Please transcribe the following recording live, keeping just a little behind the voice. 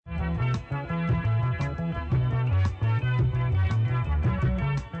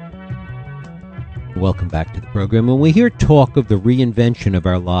Welcome back to the program. When we hear talk of the reinvention of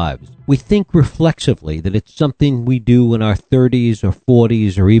our lives, we think reflexively that it's something we do in our 30s or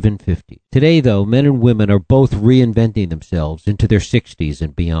 40s or even 50s. Today, though, men and women are both reinventing themselves into their 60s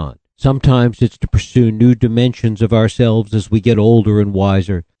and beyond. Sometimes it's to pursue new dimensions of ourselves as we get older and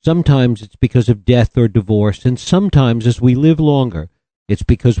wiser. Sometimes it's because of death or divorce. And sometimes as we live longer, it's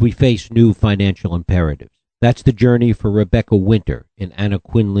because we face new financial imperatives. That's the journey for Rebecca Winter in Anna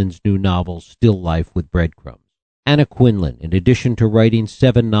Quindlen's new novel, Still Life with Breadcrumbs. Anna Quindlen, in addition to writing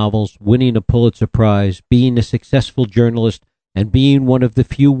 7 novels, winning a Pulitzer Prize, being a successful journalist, and being one of the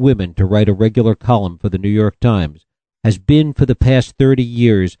few women to write a regular column for the New York Times, has been for the past 30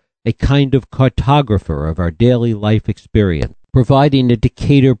 years a kind of cartographer of our daily life experience, providing a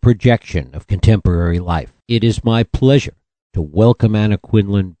Decatur projection of contemporary life. It is my pleasure to welcome Anna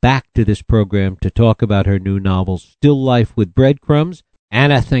Quindlen back to this program to talk about her new novel, Still Life with Breadcrumbs.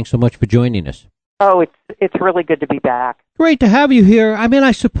 Anna, thanks so much for joining us. Oh, it's really good to be back. Great to have you here. I mean,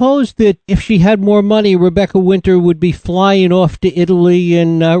 I suppose that if she had more money, Rebecca Winter would be flying off to Italy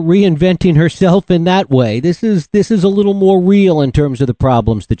and reinventing herself in that way. This is a little more real in terms of the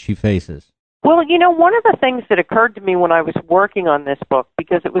problems that she faces. Well, you know, one of the things that occurred to me when I was working on this book,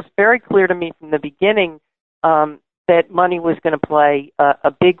 because it was very clear to me from the beginning that money was going to play a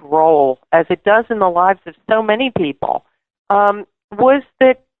big role, as it does in the lives of so many people, was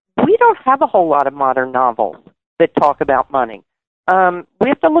that we don't have a whole lot of modern novels that talk about money. We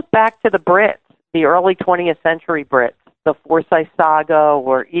have to look back to the Brits, the early 20th century Brits, the Forsyth Saga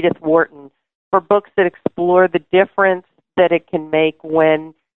or Edith Wharton, for books that explore the difference that it can make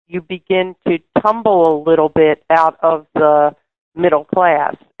when you begin to tumble a little bit out of the middle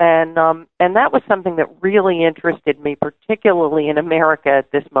class. And that was something that really interested me, particularly in America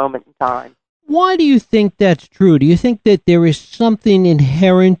at this moment in time. Why do you think that's true? Do you think that there is something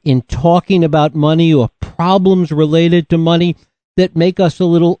inherent in talking about money or problems related to money that make us a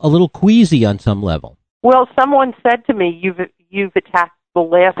little queasy on some level? Well, someone said to me, you've attacked the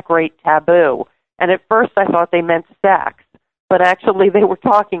last great taboo. And at first I thought they meant sex, but actually they were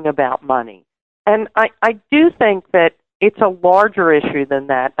talking about money. And I do think that it's a larger issue than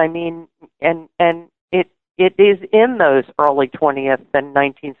that. I mean, and it is in those early 20th and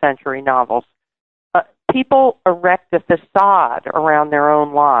 19th century novels. People erect a facade around their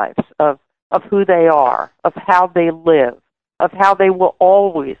own lives of who they are, of how they live, of how they will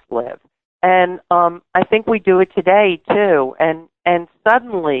always live. And I think we do it today, too. And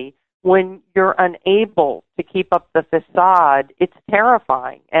suddenly, when you're unable to keep up the facade, it's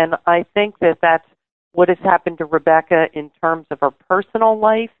terrifying. And I think that that's what has happened to Rebecca in terms of her personal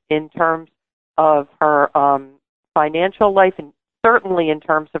life, in terms of her financial life, and certainly in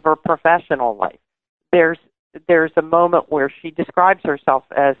terms of her professional life. There's a moment where she describes herself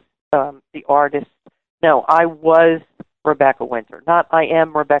as the artist. No, I was Rebecca Winter. Not I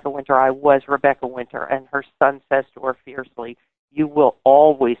am Rebecca Winter, I was Rebecca Winter. And her son says to her fiercely, you will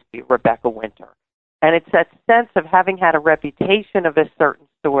always be Rebecca Winter. And it's that sense of having had a reputation of a certain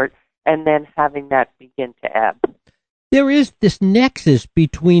sort and then having that begin to ebb. There is this nexus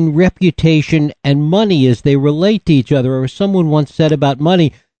between reputation and money as they relate to each other. Or as someone once said about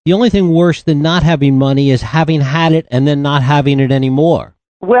money, the only thing worse than not having money is having had it and then not having it anymore.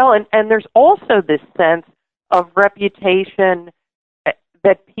 Well, and there's also this sense of reputation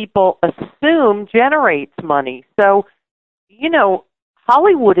that people assume generates money. So, you know,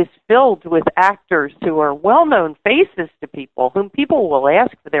 Hollywood is filled with actors who are well-known faces to people, whom people will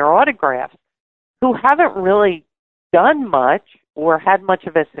ask for their autographs, who haven't really done much or had much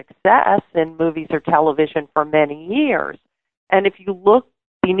of a success in movies or television for many years. And if you look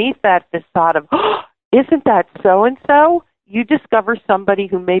beneath that facade of, oh, isn't that so-and-so? You discover somebody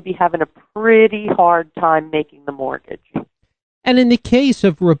who may be having a pretty hard time making the mortgage. And in the case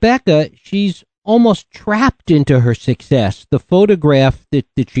of Rebecca, she's almost trapped into her success. The photograph that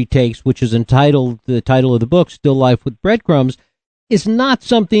she takes, which is entitled, the title of the book, Still Life with Breadcrumbs, is not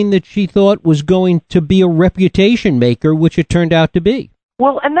something that she thought was going to be a reputation maker, which it turned out to be.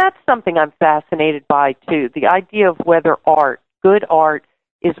 Well, and that's something I'm fascinated by, too. The idea of whether art, good art,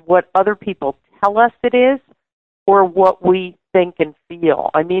 is what other people tell us it is or what we think and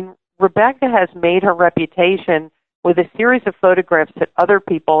feel. I mean, Rebecca has made her reputation with a series of photographs that other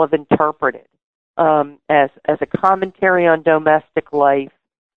people have interpreted as a commentary on domestic life,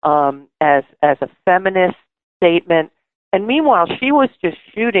 as a feminist statement. And meanwhile, she was just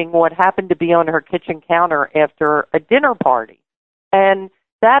shooting what happened to be on her kitchen counter after a dinner party. And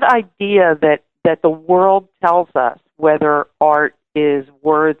that idea that the world tells us whether art is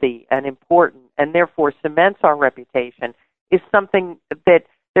worthy and important and therefore cements our reputation is something that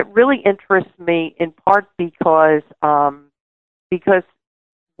that really interests me, in part because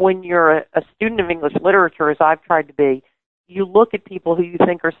when you're a student of English literature, as I've tried to be, you look at people who you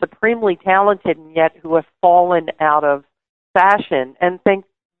think are supremely talented and yet who have fallen out of fashion and think,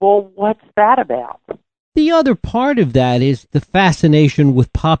 well, what's that about? The other part of that is the fascination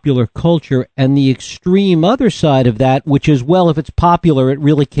with popular culture and the extreme other side of that, which is, well, if it's popular, it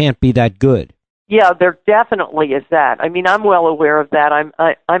really can't be that good. Yeah, there definitely is that. I mean, I'm well aware of that.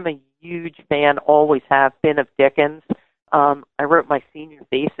 I'm a huge fan, always have been, of Dickens. I wrote my senior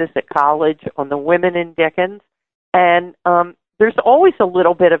thesis at college on the women in Dickens, and there's always a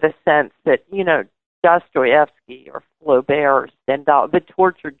little bit of a sense that, you know, Dostoevsky or Flaubert or Stendhal, the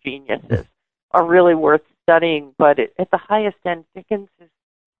tortured geniuses, are really worth studying. But at the highest end, Dickens is,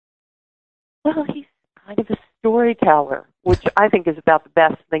 well, he's kind of a storyteller, which I think is about the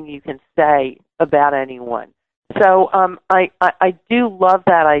best thing you can say about anyone. So I do love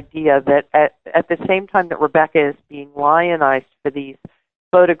that idea that at the same time that Rebecca is being lionized for these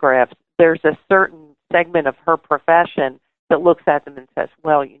photographs, there's a certain segment of her profession that looks at them and says,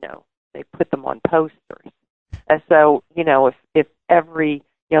 well, you know, they put them on posters. And so, you know, if every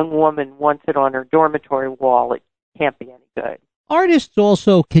young woman wants it on her dormitory wall, it can't be any good. Artists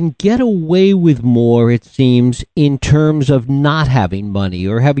also can get away with more, it seems, in terms of not having money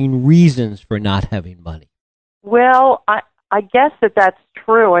or having reasons for not having money. Well, I guess that's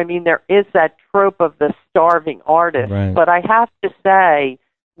true. I mean, there is that trope of the starving artist. Right. But I have to say,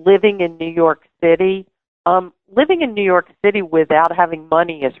 living in New York City without having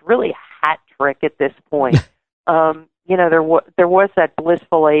money is really a hat trick at this point. You know, there was that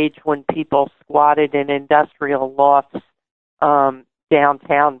blissful age when people squatted in industrial lofts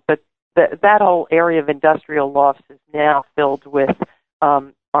downtown, but that whole area of industrial lofts is now filled with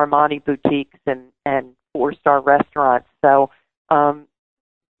Armani boutiques and four-star restaurants. So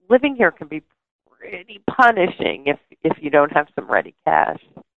living here can be pretty punishing if you don't have some ready cash.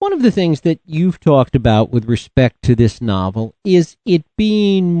 One of the things that you've talked about with respect to this novel is it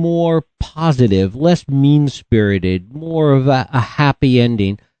being more positive, less mean-spirited, more of a happy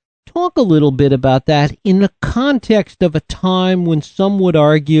ending. Talk a little bit about that in the context of a time when some would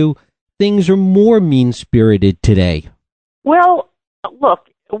argue things are more mean-spirited today. Well, look,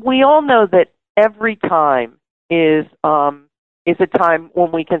 we all know that every time is a time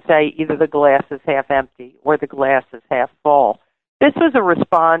when we can say either the glass is half empty or the glass is half full. This was a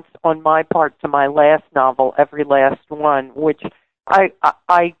response on my part to my last novel, Every Last One, which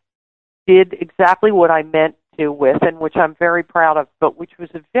I did exactly what I meant to with, and which I'm very proud of, but which was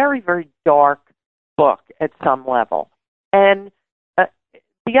a very, very dark book at some level. And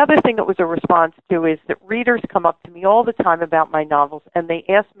the other thing it was a response to is that readers come up to me all the time about my novels, and they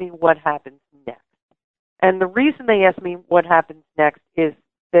ask me what happens next. And the reason they ask me what happens next is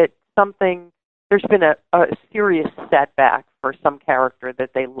that there's been a serious setback for some character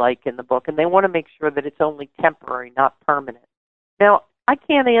that they like in the book, and they want to make sure that it's only temporary, not permanent. Now, I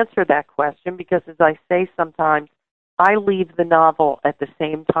can't answer that question because, as I say sometimes, I leave the novel at the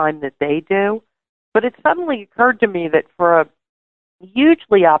same time that they do. But it suddenly occurred to me that for a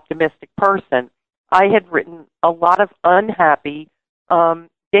hugely optimistic person, I had written a lot of unhappy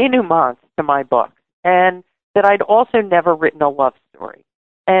denouements to my books, and that I'd also never written a love story.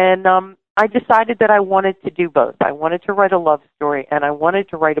 And I decided that I wanted to do both. I wanted to write a love story, and I wanted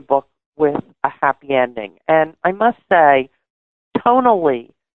to write a book with a happy ending. And I must say,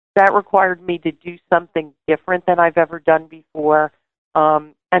 tonally, that required me to do something different than I've ever done before.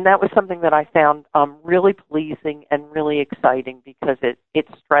 And that was something that I found really pleasing and really exciting because it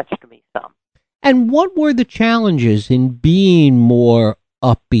stretched me some. And what were the challenges in being more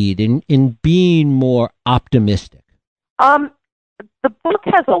upbeat, in being more optimistic? The book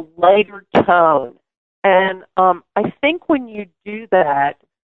has a lighter tone, and I think when you do that,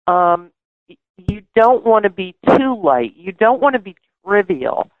 you don't want to be too light. You don't want to be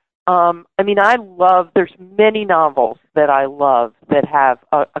trivial. I mean, there's many novels that I love that have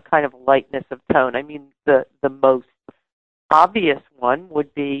a kind of lightness of tone. I mean, the most obvious one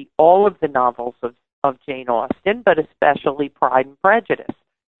would be all of the novels of Jane Austen, but especially Pride and Prejudice,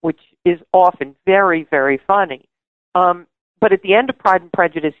 which is often very, very funny. But at the end of Pride and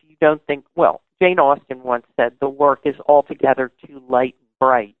Prejudice, you don't think, well, Jane Austen once said the work is altogether too light and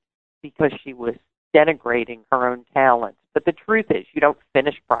bright because she was denigrating her own talents. But the truth is, you don't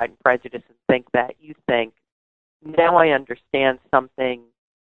finish Pride and Prejudice and think that. You think, now I understand something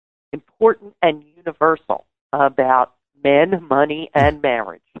important and universal about men, money, and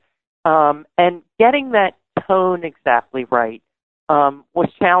marriage. And getting that tone exactly right was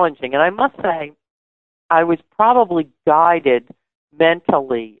challenging. And I must say, I was probably guided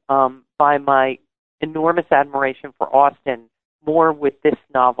mentally by my enormous admiration for Austen more with this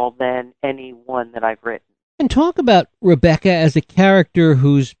novel than any one that I've written. And talk about Rebecca as a character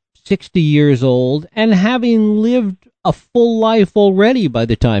who's 60 years old and having lived a full life already by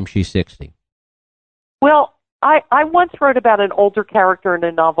the time she's 60. Well, I once wrote about an older character in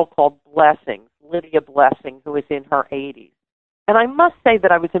a novel called Blessing, Lydia Blessing, who is in her 80s. And I must say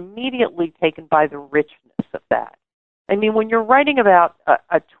that I was immediately taken by the richness of that. I mean, when you're writing about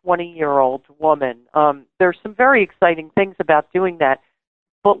a 20-year-old woman, there's some very exciting things about doing that.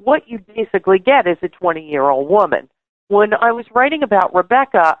 But what you basically get is a 20-year-old woman. When I was writing about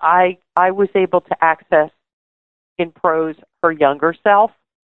Rebecca, I was able to access in prose her younger self,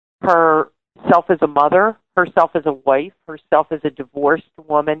 her self as a mother, herself as a wife, herself as a divorced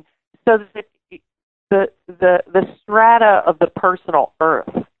woman, so that the strata of the personal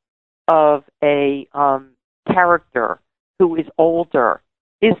earth of a character who is older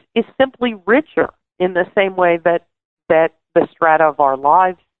is simply richer in the same way that the strata of our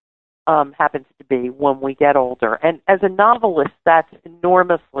lives happens to be when we get older. And as a novelist, that's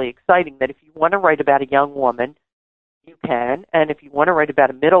enormously exciting, that if you want to write about a young woman, you can, and if you want to write about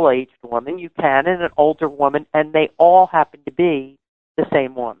a middle-aged woman, you can, and an older woman, and they all happen to be the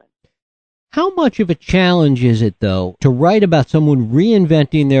same woman. How much of a challenge is it, though, to write about someone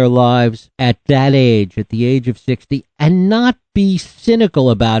reinventing their lives at that age, at the age of 60, and not be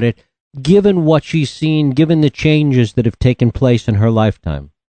cynical about it, given what she's seen, given the changes that have taken place in her lifetime?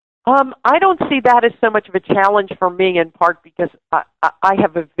 I don't see that as so much of a challenge for me, in part because I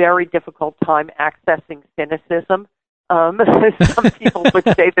have a very difficult time accessing cynicism. Some people would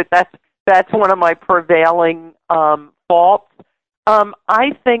say that that's one of my prevailing faults.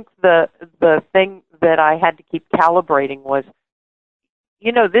 I think the thing that I had to keep calibrating was,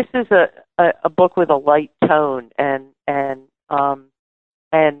 this is a book with a light tone, and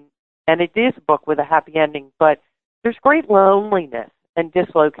it is a book with a happy ending, but there's great loneliness and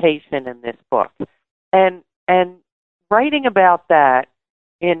dislocation in this book, and writing about that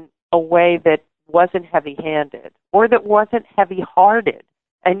in a way that wasn't heavy-handed or that wasn't heavy-hearted,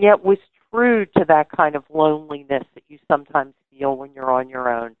 and yet was true to that kind of loneliness that you sometimes feel when you're on your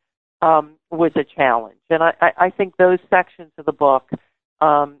own, was a challenge. And I think those sections of the book,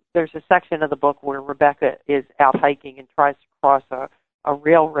 there's a section of the book where Rebecca is out hiking and tries to cross a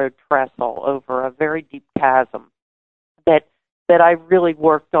railroad trestle over a very deep chasm that I really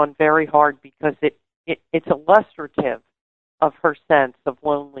worked on very hard because it's illustrative of her sense of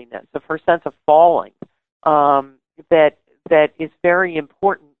loneliness, of her sense of falling, that is very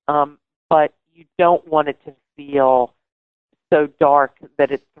important, but you don't want it to feel so dark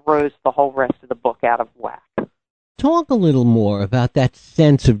that it throws the whole rest of the book out of whack. Talk a little more about that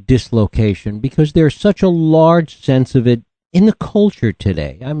sense of dislocation, because there's such a large sense of it in the culture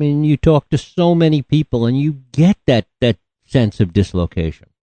today. I mean, you talk to so many people and you get that sense of dislocation.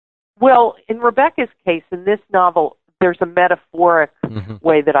 Well, in Rebecca's case, in this novel, there's a metaphoric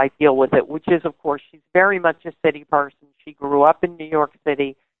way that I deal with it, which is, of course, she's very much a city person. She grew up in New York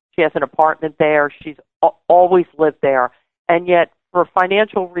City. She has an apartment there. She's always lived there. And yet, for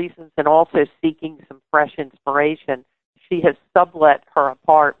financial reasons and also seeking some fresh inspiration, she has sublet her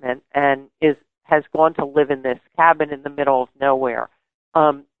apartment and has gone to live in this cabin in the middle of nowhere,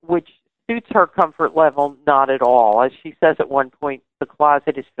 which suits her comfort level not at all. As she says at one point, the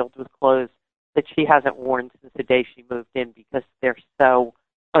closet is filled with clothes that she hasn't worn since the day she moved in because they're so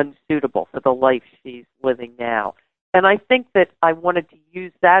unsuitable for the life she's living now. And I think that I wanted to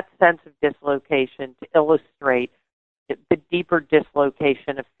use that sense of dislocation to illustrate the deeper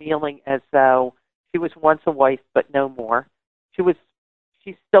dislocation of feeling as though she was once a wife but no more.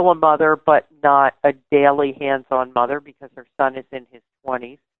 She's still a mother but not a daily hands-on mother because her son is in his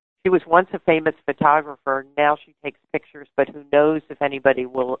 20s. She was once a famous photographer. Now she takes pictures, but who knows if anybody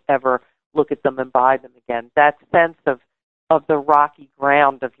will ever look at them and buy them again. That sense of the rocky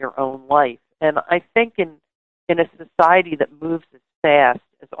ground of your own life. And I think in a society that moves as fast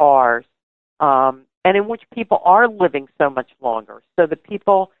as ours, and in which people are living so much longer, so the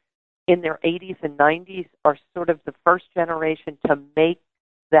people in their 80s and 90s are sort of the first generation to make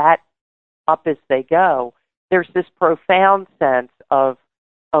that up as they go, there's this profound sense of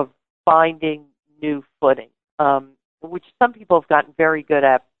finding new footing, which some people have gotten very good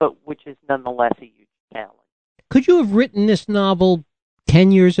at, but which is nonetheless a huge challenge. Could you have written this novel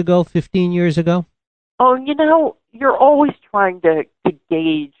 10 years ago, 15 years ago? Oh, you're always trying to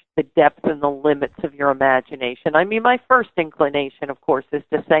gauge the depth and the limits of your imagination. I mean, my first inclination, of course, is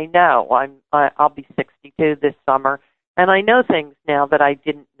to say no. I'll be 62 this summer, and I know things now that I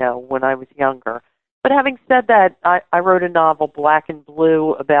didn't know when I was younger. But having said that, I wrote a novel, Black and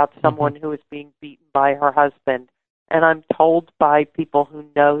Blue, about someone who was being beaten by her husband. And I'm told by people who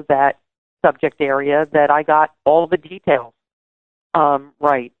know that subject area that I got all the details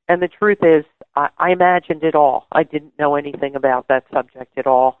right. And the truth is, I imagined it all. I didn't know anything about that subject at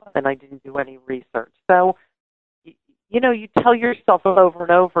all, and I didn't do any research. So, you tell yourself over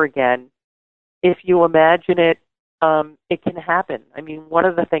and over again, if you imagine it, it can happen. I mean, one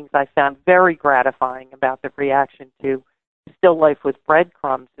of the things I found very gratifying about the reaction to Still Life with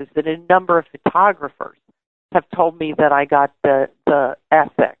Breadcrumbs is that a number of photographers have told me that I got the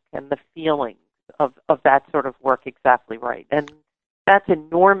ethic and the feelings of that sort of work exactly right. And that's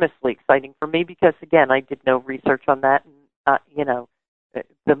enormously exciting for me because, again, I did no research on that. And,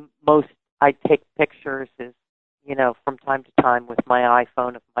 the most I take pictures is, from time to time with my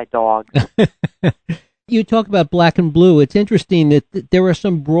iPhone of my dog. You talk about Black and Blue. It's interesting that there are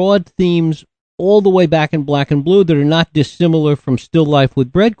some broad themes all the way back in Black and Blue that are not dissimilar from Still Life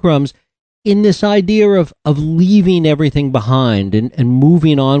with Breadcrumbs in this idea of leaving everything behind and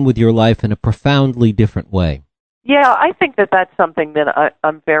moving on with your life in a profoundly different way. Yeah, I think that's something that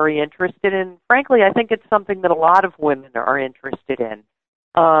I'm very interested in. Frankly, I think it's something that a lot of women are interested in.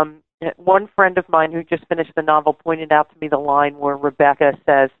 One friend of mine who just finished the novel pointed out to me the line where Rebecca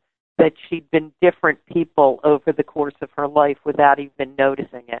says that she'd been different people over the course of her life without even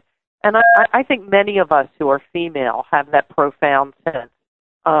noticing it. And I think many of us who are female have that profound sense.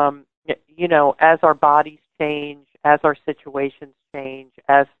 As our bodies change, as our situations change,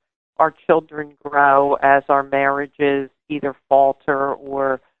 as our children grow, as our marriages either falter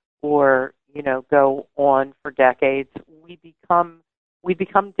or go on for decades, we become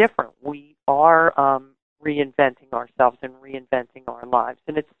different. We are reinventing ourselves and reinventing our lives,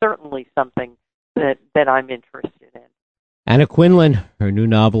 and it's certainly something that I'm interested in. Anna Quindlen, her new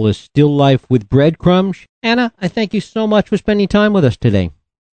novel is Still Life with Breadcrumbs. Anna, I thank you so much for spending time with us today.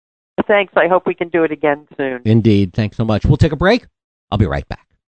 Thanks. I hope we can do it again soon. Indeed. Thanks so much. We'll take a break. I'll be right back.